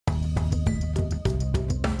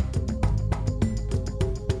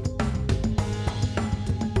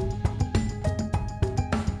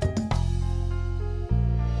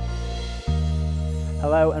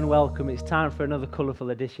Hello and welcome. It's time for another colourful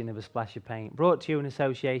edition of A Splash of Paint, brought to you in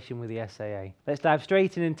association with the SAA. Let's dive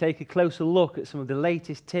straight in and take a closer look at some of the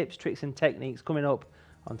latest tips, tricks and techniques coming up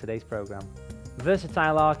on today's programme.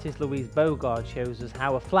 Versatile artist Louise Bougourd shows us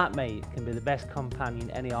how a flatmate can be the best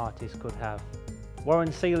companion any artist could have. Warren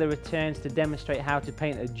Sealey returns to demonstrate how to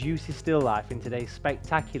paint a juicy still life in today's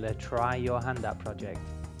spectacular Try Your Hand At project.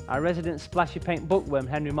 Our resident Splash of Paint bookworm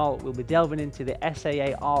Henry Malt will be delving into the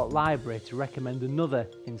SAA Art Library to recommend another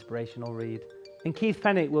inspirational read. And Keith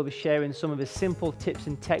Pennick will be sharing some of his simple tips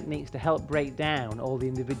and techniques to help break down all the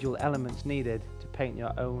individual elements needed to paint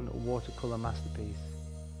your own watercolour masterpiece.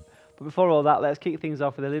 But before all that, let's kick things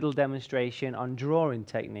off with a little demonstration on drawing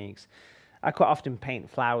techniques. I quite often paint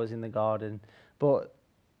flowers in the garden, but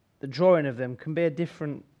the drawing of them can be a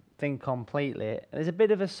different thing completely. There's a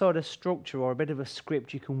bit of a sort of structure or a bit of a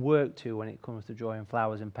script you can work to when it comes to drawing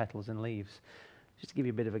flowers and petals and leaves. Just to give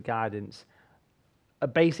you a bit of a guidance, a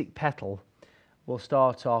basic petal will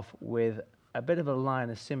start off with a bit of a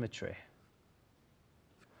line of symmetry,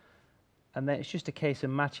 and then it's just a case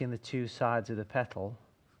of matching the two sides of the petal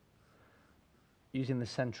using the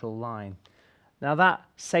central line. Now that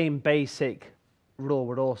same basic rule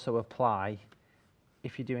would also apply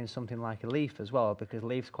if you're doing something like a leaf as well, because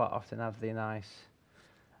leaves quite often have the nice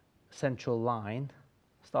central line.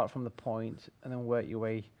 Start from the point and then work your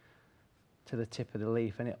way to the tip of the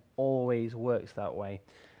leaf, and it always works that way.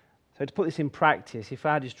 So to put this in practice, if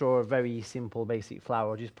I just draw a very simple basic flower,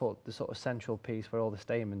 I'll just put the sort of central piece where all the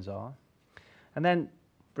stamens are, and then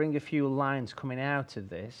bring a few lines coming out of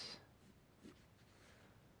this.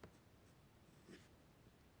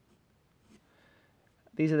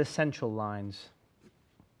 These are the central lines,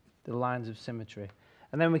 the lines of symmetry,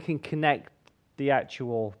 and then we can connect the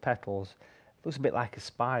actual petals. It looks a bit like a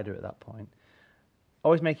spider at that point.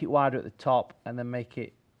 Always make it wider at the top and then make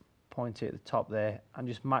it pointy at the top there, and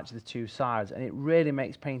just match the two sides, and it really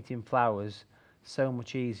makes painting flowers so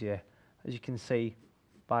much easier, as you can see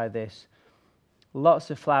by this.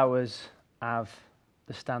 Lots of flowers have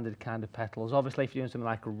the standard kind of petals. Obviously if you're doing something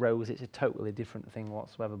like a rose, it's a totally different thing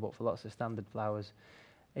whatsoever, but for lots of standard flowers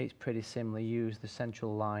it's pretty similar. Use the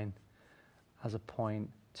central line as a point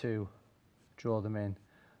to draw them in,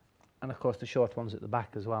 and of course the short ones at the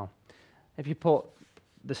back as well. If you put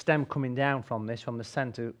the stem coming down from this, from the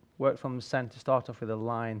centre, work from the centre, start off with a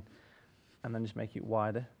line and then just make it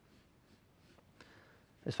wider.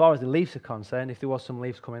 As far as the leaves are concerned, if there was some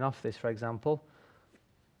leaves coming off this, for example,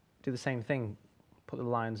 do the same thing, put the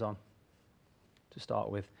lines on to start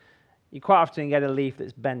with. You quite often get a leaf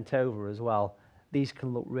that's bent over as well. These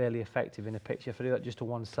can look really effective in a picture. If I do that just to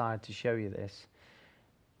one side to show you this,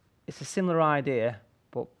 it's a similar idea,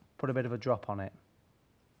 but put a bit of a drop on it,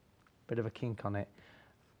 a bit of a kink on it,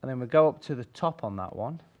 and then we go up to the top on that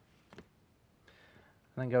one,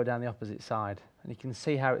 and then go down the opposite side, and you can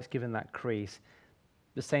see how it's given that crease.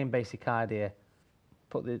 The same basic idea,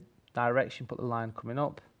 put the direction, put the line coming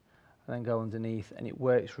up, and then go underneath, and it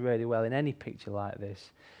works really well in any picture like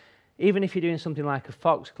this. Even if you're doing something like a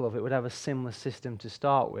foxglove, it would have a similar system to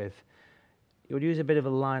start with. You would use a bit of a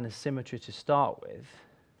line of symmetry to start with.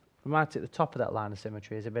 Right at the top of that line of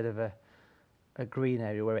symmetry is a bit of a green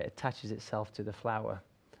area where it attaches itself to the flower.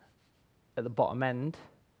 At the bottom end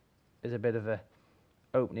is a bit of a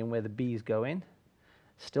opening where the bees go in.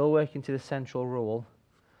 Still working to the central rule,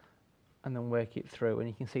 and then work it through, and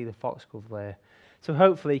you can see the foxglove there. So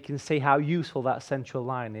hopefully you can see how useful that central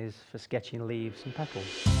line is for sketching leaves and petals.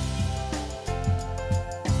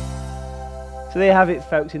 So there you have it,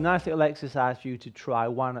 folks, a nice little exercise for you to try.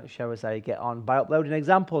 Why not show us how you get on by uploading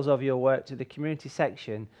examples of your work to the community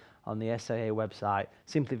section on the SAA website.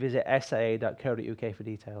 Simply visit saa.co.uk for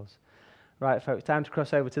details. Right, folks, time to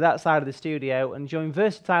cross over to that side of the studio and join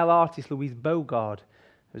versatile artist Louise Bougourd,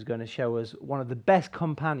 who's going to show us one of the best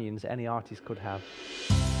companions any artist could have.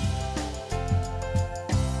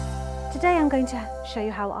 Today I'm going to show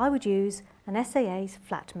you how I would use an SAA's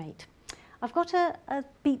flatmate. I've got a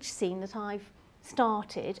beach scene that I've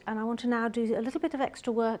started, and I want to now do a little bit of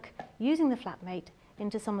extra work using the flatmate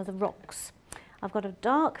into some of the rocks. I've got a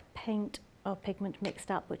dark paint or pigment mixed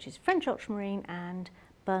up, which is French ultramarine and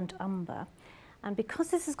burnt umber, and because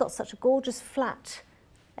this has got such a gorgeous flat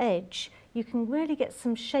edge, you can really get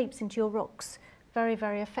some shapes into your rocks very,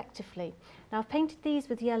 very effectively. Now I've painted these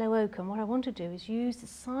with yellow ochre, and what I want to do is use the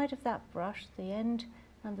side of that brush, the end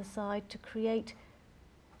and the side, to create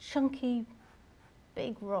chunky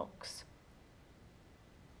big rocks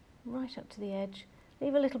right up to the edge.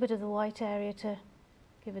 Leave a little bit of the white area to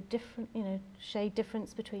give a different, shade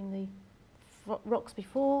difference between the rocks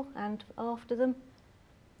before and after them.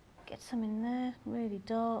 Get some in there, really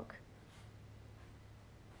dark.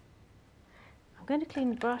 I'm going to clean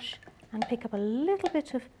the brush and pick up a little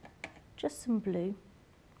bit of just some blue,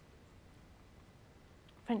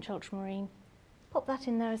 French ultramarine. Pop that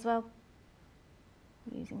in there as well,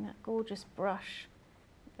 using that gorgeous brush,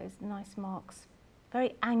 those nice marks,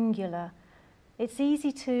 very angular. It's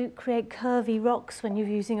easy to create curvy rocks when you're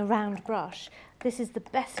using a round brush. This is the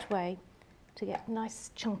best way to get nice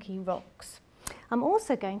chunky rocks. I'm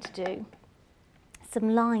also going to do some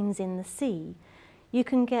lines in the sea. You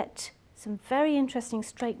can get some very interesting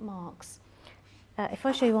straight marks. If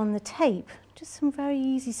I show you on the tape, just some very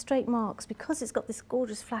easy straight marks. Because it's got this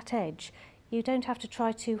gorgeous flat edge, you don't have to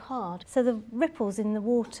try too hard. So the ripples in the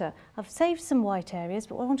water, I've saved some white areas,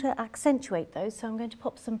 but I want to accentuate those, so I'm going to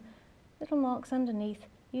pop some little marks underneath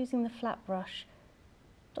using the flat brush,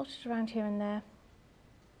 dotted around here and there.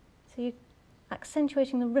 So you're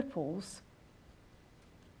accentuating the ripples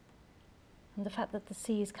and the fact that the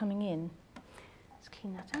sea is coming in. Let's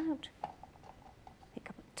clean that out. Pick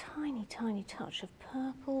up a tiny, tiny touch of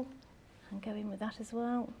purple and go in with that as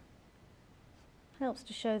well. Helps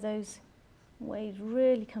to show those waves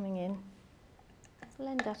really coming in.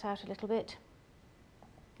 Blend that out a little bit.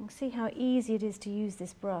 You can see how easy it is to use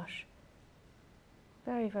this brush.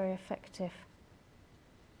 Very, very effective.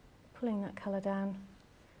 Pulling that colour down,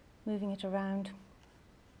 moving it around.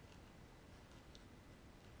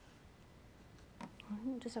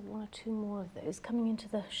 I'll just have one or two more of those coming into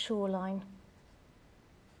the shoreline.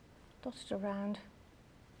 Dotted around.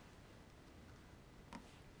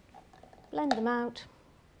 Blend them out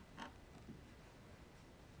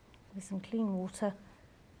with some clean water.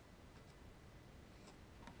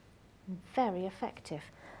 Very effective.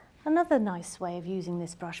 Another nice way of using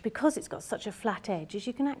this brush, because it's got such a flat edge, is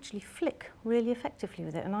you can actually flick really effectively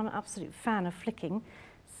with it, and I'm an absolute fan of flicking.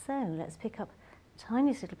 So let's pick up the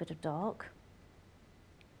tiniest little bit of dark.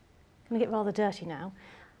 Going to get rather dirty now.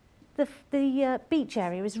 The beach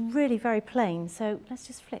area is really very plain, so let's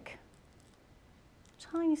just flick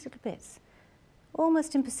tiniest little bits.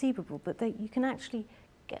 Almost imperceivable, but you can actually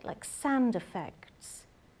get like sand effects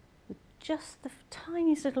with just the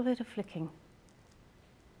tiniest little bit of flicking.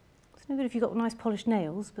 It's no good if you've got nice polished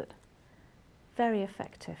nails, but very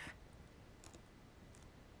effective.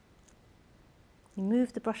 You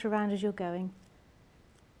move the brush around as you're going.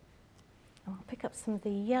 And I'll pick up some of the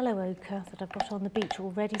yellow ochre that I've got on the beach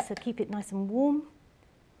already, so keep it nice and warm.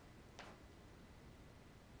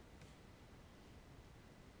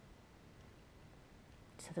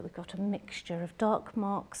 So that we've got a mixture of dark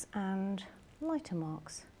marks and lighter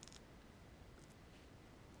marks.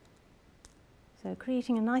 So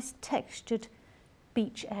creating a nice textured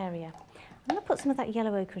beach area. I'm going to put some of that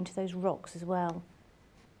yellow ochre into those rocks as well.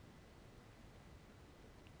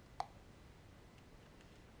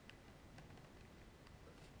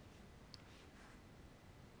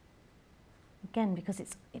 Again, because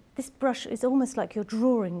this brush is almost like you're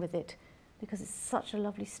drawing with it, because it's such a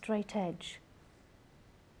lovely straight edge.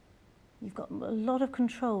 You've got a lot of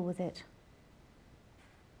control with it.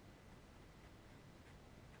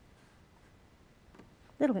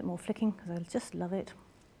 A little bit more flicking, because I just love it.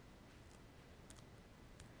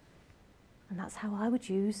 And that's how I would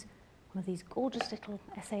use one of these gorgeous little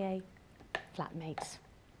SAA flatmates.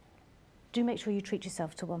 Do make sure you treat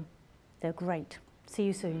yourself to one. They're great. See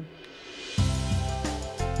you soon.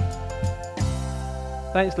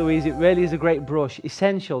 Thanks, Louise. It really is a great brush,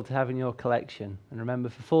 essential to have in your collection. And remember,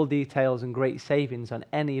 for full details and great savings on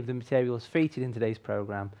any of the materials featured in today's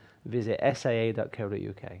programme, visit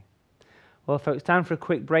saa.co.uk. Well, folks, time for a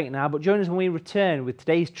quick break now, but join us when we return with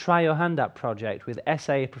today's Try Your Hand At project with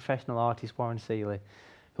SAA professional artist Warren Sealey,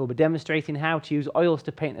 who will be demonstrating how to use oils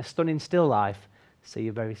to paint a stunning still life. See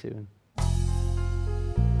you very soon.